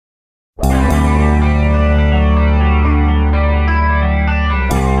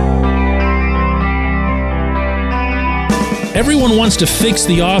Everyone wants to fix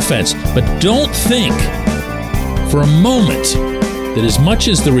the offense, but don't think for a moment that as much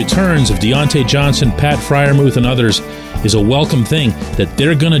as the returns of Deontay Johnson, Pat Freiermuth, and others is a welcome thing, that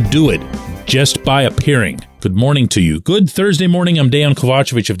they're going to do it just by appearing. Good morning to you. Good Thursday morning. I'm Dejan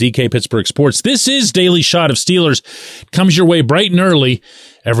Kovacevic of DK Pittsburgh Sports. This is Daily Shot of Steelers. It comes your way bright and early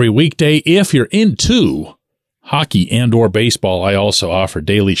every weekday. If you're into hockey and or baseball, I also offer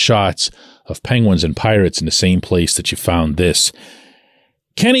daily shots of Penguins and Pirates in the same place that you found this.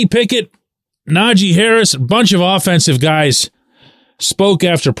 Kenny Pickett, Najee Harris, a bunch of offensive guys spoke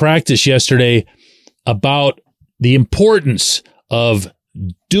after practice yesterday about the importance of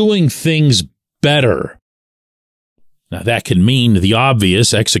doing things better. Now, that can mean the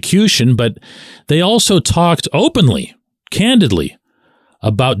obvious execution, but they also talked openly, candidly,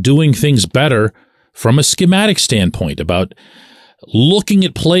 about doing things better from a schematic standpoint, about looking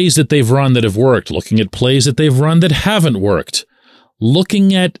at plays that they've run that have worked, looking at plays that they've run that haven't worked,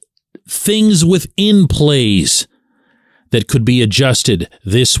 looking at things within plays that could be adjusted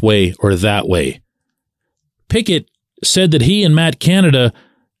this way or that way. Pickett said that he and Matt Canada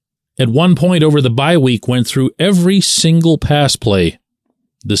at one point over the bye week went through every single pass play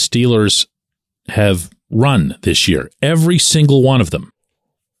the Steelers have run this year, every single one of them.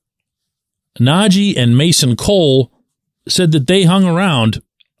 Najee and Mason Cole said that they hung around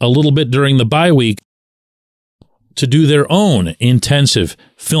a little bit during the bye week to do their own intensive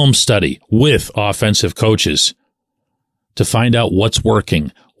film study with offensive coaches to find out what's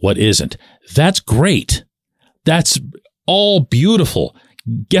working, what isn't. That's great. That's all beautiful.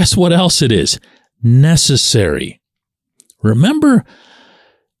 Guess what else it is? Necessary. Remember,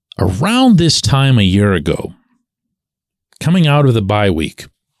 around this time a year ago, coming out of the bye week,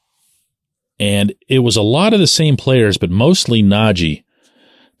 and it was a lot of the same players, but mostly Najee,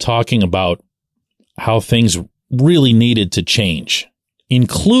 talking about how things really needed to change,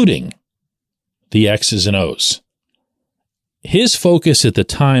 including the X's and O's. His focus at the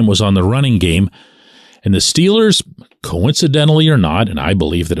time was on the running game, and the Steelers, coincidentally or not, and I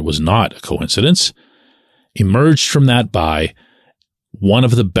believe that it was not a coincidence, emerged from that bye one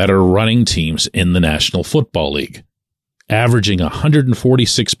of the better running teams in the National Football League, averaging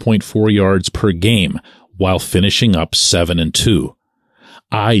 146.4 yards per game while finishing up 7-2.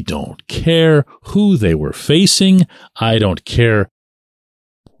 I don't care who they were facing. I don't care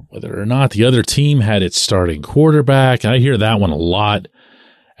whether or not the other team had its starting quarterback. I hear that one a lot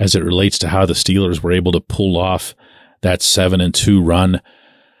as it relates to how the Steelers were able to pull off that 7-2 run.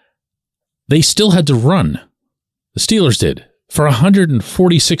 They still had to run. The Steelers did for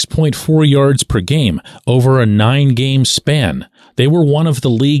 146.4 yards per game over a 9-game span. They were one of the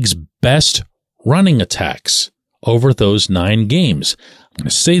league's best running attacks over those 9 games. I'm going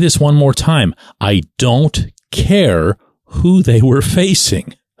to say this one more time. I don't care who they were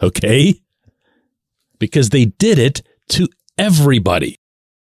facing, okay? Because they did it to everybody.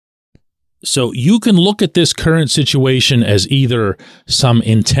 So you can look at this current situation as either some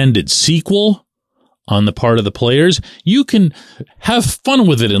intended sequel on the part of the players. You can have fun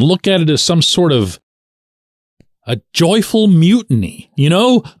with it and look at it as some sort of a joyful mutiny,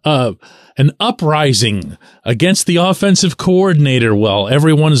 an uprising against the offensive coordinator while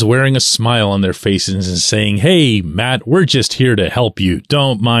everyone is wearing a smile on their faces and saying, "Hey, Matt, we're just here to help you.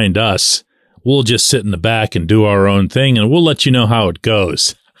 Don't mind us. We'll just sit in the back and do our own thing, and we'll let you know how it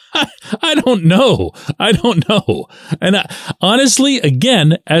goes." I don't know. And honestly,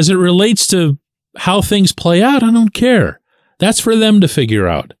 again, as it relates to how things play out, I don't care. That's for them to figure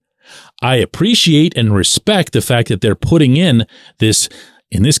out. I appreciate and respect the fact that they're putting in this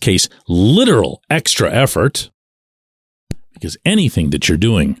case, literal extra effort, because anything that you're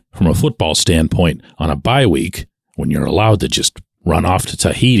doing from a football standpoint on a bye week, when you're allowed to just run off to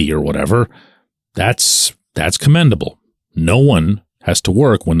Tahiti or whatever, that's commendable. No one has to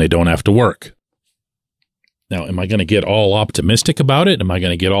work when they don't have to work. Now, am I going to get all optimistic about it? Am I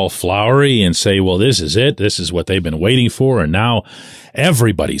going to get all flowery and say, well, this is it. This is what they've been waiting for. And now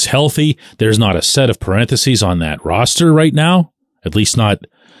everybody's healthy. There's not a set of parentheses on that roster right now, at least not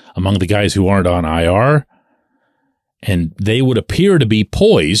among the guys who aren't on IR. And they would appear to be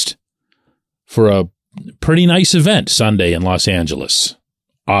poised for a pretty nice event Sunday in Los Angeles,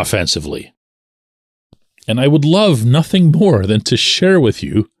 offensively. And I would love nothing more than to share with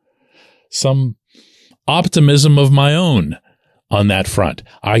you some optimism of my own on that front.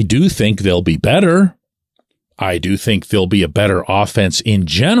 I do think they'll be better. I do think there'll be a better offense in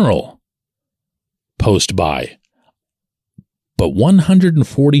general post-bye. But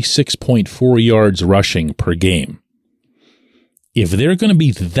 146.4 yards rushing per game. If they're going to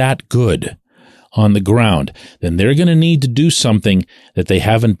be that good on the ground, then they're going to need to do something that they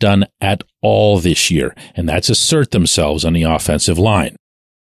haven't done at all this year, and that's assert themselves on the offensive line.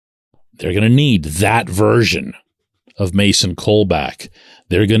 They're going to need that version of Mason Cole back.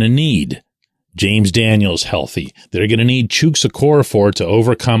 They're going to need James Daniels healthy. They're going to need Chuks Okorafor to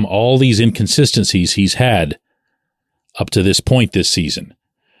overcome all these inconsistencies he's had up to this point this season.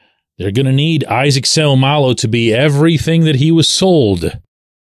 They're going to need Isaac Seumalo to be everything that he was sold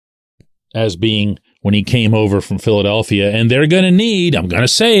as being when he came over from Philadelphia. And they're going to need, I'm going to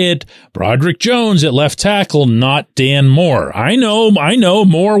say it, Broderick Jones at left tackle, not Dan Moore. I know.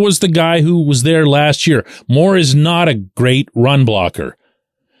 Moore was the guy who was there last year. Moore is not a great run blocker.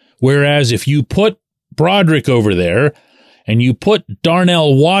 Whereas if you put Broderick over there and you put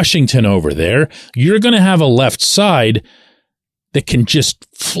Darnell Washington over there, you're going to have a left side that can just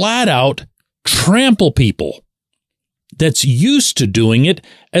flat out trample people. That's used to doing it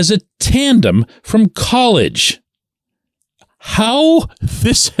as a tandem from college. How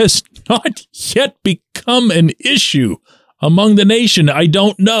this has not yet become an issue among the nation, I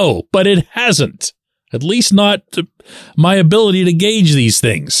don't know, but it hasn't. At least not my ability to gauge these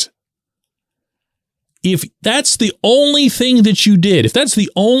things. If that's the only thing that you did, if that's the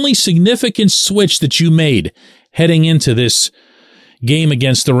only significant switch that you made heading into this game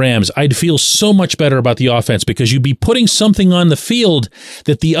against the Rams, I'd feel so much better about the offense because you'd be putting something on the field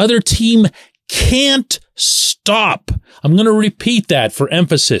that the other team can't stop. I'm going to repeat that for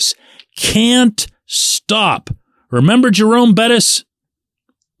emphasis. Can't stop. Remember Jerome Bettis?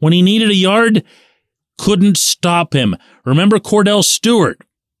 When he needed a yard, couldn't stop him. Remember Cordell Stewart?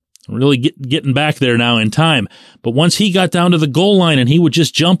 Really getting back there now in time. But once he got down to the goal line and he would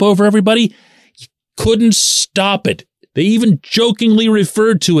just jump over everybody, couldn't stop it. They even jokingly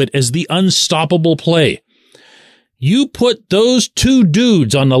referred to it as the unstoppable play. You put those two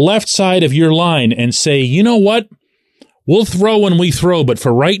dudes on the left side of your line and say, you know what? We'll throw when we throw, but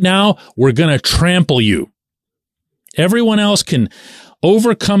for right now, we're going to trample you. Everyone else can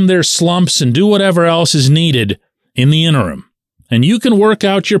overcome their slumps and do whatever else is needed in the interim. And you can work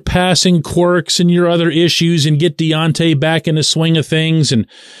out your passing quirks and your other issues and get Deontay back in the swing of things and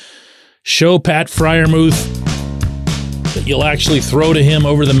show Pat Freiermuth that you'll actually throw to him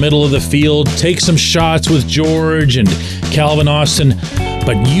over the middle of the field, take some shots with George and Calvin Austin,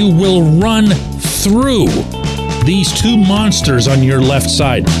 but you will run through these two monsters on your left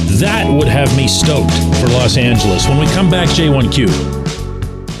side. That would have me stoked for Los Angeles. When we come back, J1Q.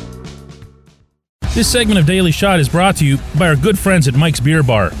 This segment of Daily Shot is brought to you by our good friends at Mike's Beer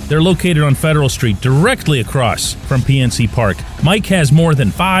Bar. They're located on Federal Street, directly across from PNC Park. Mike has more than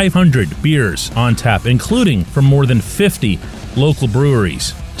 500 beers on tap, including from more than 50 local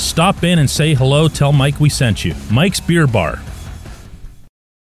breweries. Stop in and say hello. Tell Mike we sent you. Mike's Beer Bar.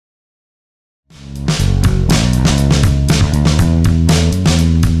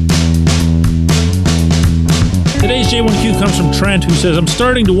 Today's J1Q comes from Trent, who says, I'm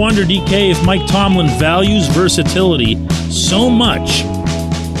starting to wonder, DK, if Mike Tomlin values versatility so much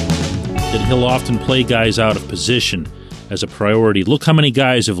that he'll often play guys out of position as a priority. Look how many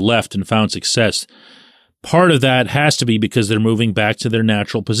guys have left and found success. Part of that has to be because they're moving back to their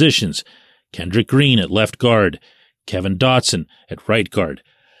natural positions. Kendrick Green at left guard, Kevin Dotson at right guard.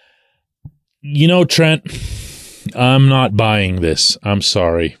 You know, Trent, I'm not buying this. I'm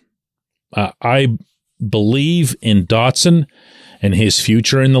sorry. I believe in Dotson and his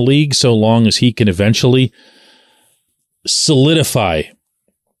future in the league so long as he can eventually solidify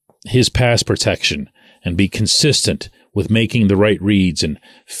his pass protection and be consistent with making the right reads and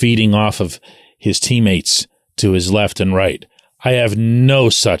feeding off of his teammates to his left and right. I have no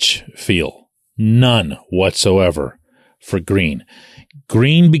such feel, none whatsoever, for Green.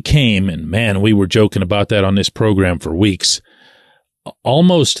 Green became, and man, we were joking about that on this program for weeks,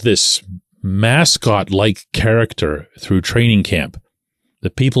 almost this mascot-like character through training camp.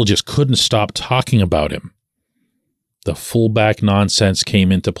 The people just couldn't stop talking about him. The fullback nonsense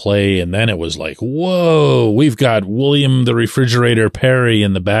came into play, and then it was like, whoa, we've got William the Refrigerator Perry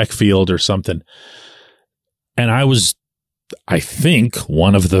in the backfield or something. And I was, I think,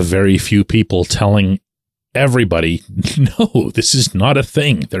 one of the very few people telling everybody, no, this is not a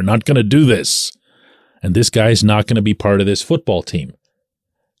thing. They're not going to do this. And this guy's not going to be part of this football team.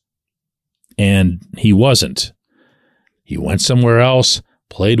 And he wasn't. He went somewhere else,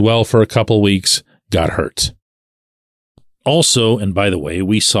 played well for a couple weeks, got hurt. Also, and by the way,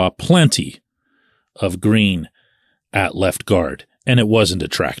 we saw plenty of Green at left guard, and it wasn't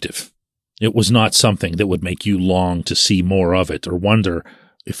attractive. It was not something that would make you long to see more of it or wonder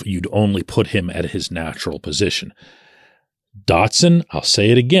if you'd only put him at his natural position. Dotson, I'll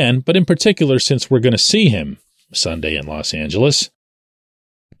say it again, but in particular, since we're going to see him Sunday in Los Angeles,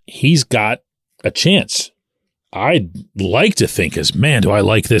 he's got a chance. I'd like to think, man, do I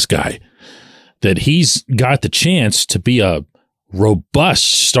like this guy, that he's got the chance to be a robust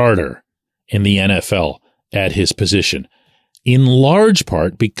starter in the NFL at his position, in large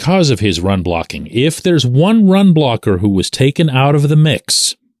part because of his run blocking. If there's one run blocker who was taken out of the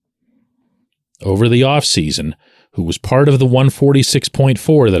mix over the offseason, who was part of the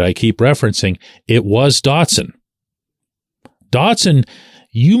 146.4 that I keep referencing, it was Dotson. Dotson,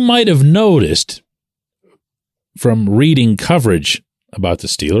 you might have noticed from reading coverage about the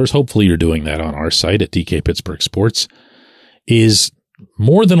Steelers, hopefully you're doing that on our site at DK Pittsburgh Sports, is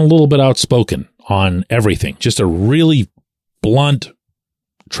more than a little bit outspoken on everything. Just a really blunt,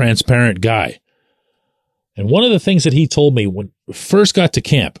 transparent guy. And one of the things that he told me when we first got to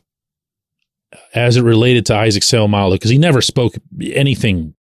camp, as it related to Isaac Seumalo, because he never spoke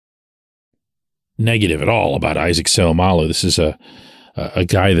anything negative at all about Isaac Seumalo. This is a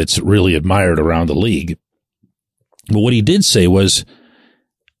guy that's really admired around the league. But what he did say was,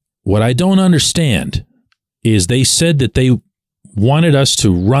 what I don't understand is they said that they wanted us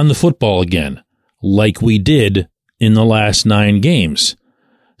to run the football again, like we did in the last 9 games.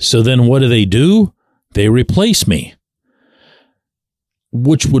 So then what do? They replace me.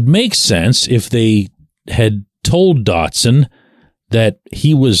 Which would make sense if they had told Dotson that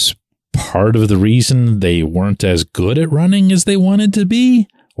he was part of the reason they weren't as good at running as they wanted to be,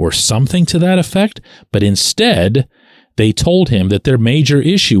 or something to that effect. But instead, they told him that their major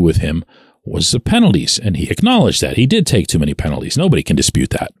issue with him was the penalties, and he acknowledged that. He did take too many penalties. Nobody can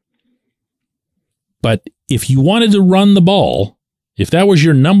dispute that. But if you wanted to run the ball, if that was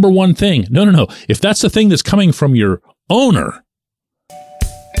your number one thing, no. If that's the thing that's coming from your owner,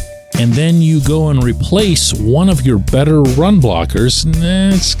 and then you go and replace one of your better run blockers,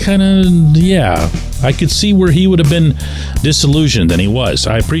 it's kind of, I could see where he would have been disillusioned, and he was.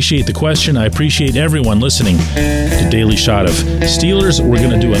 I appreciate the question. I appreciate everyone listening to Daily Shot of Steelers. We're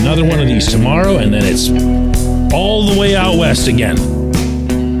going to do another one of these tomorrow, and then it's all the way out west again.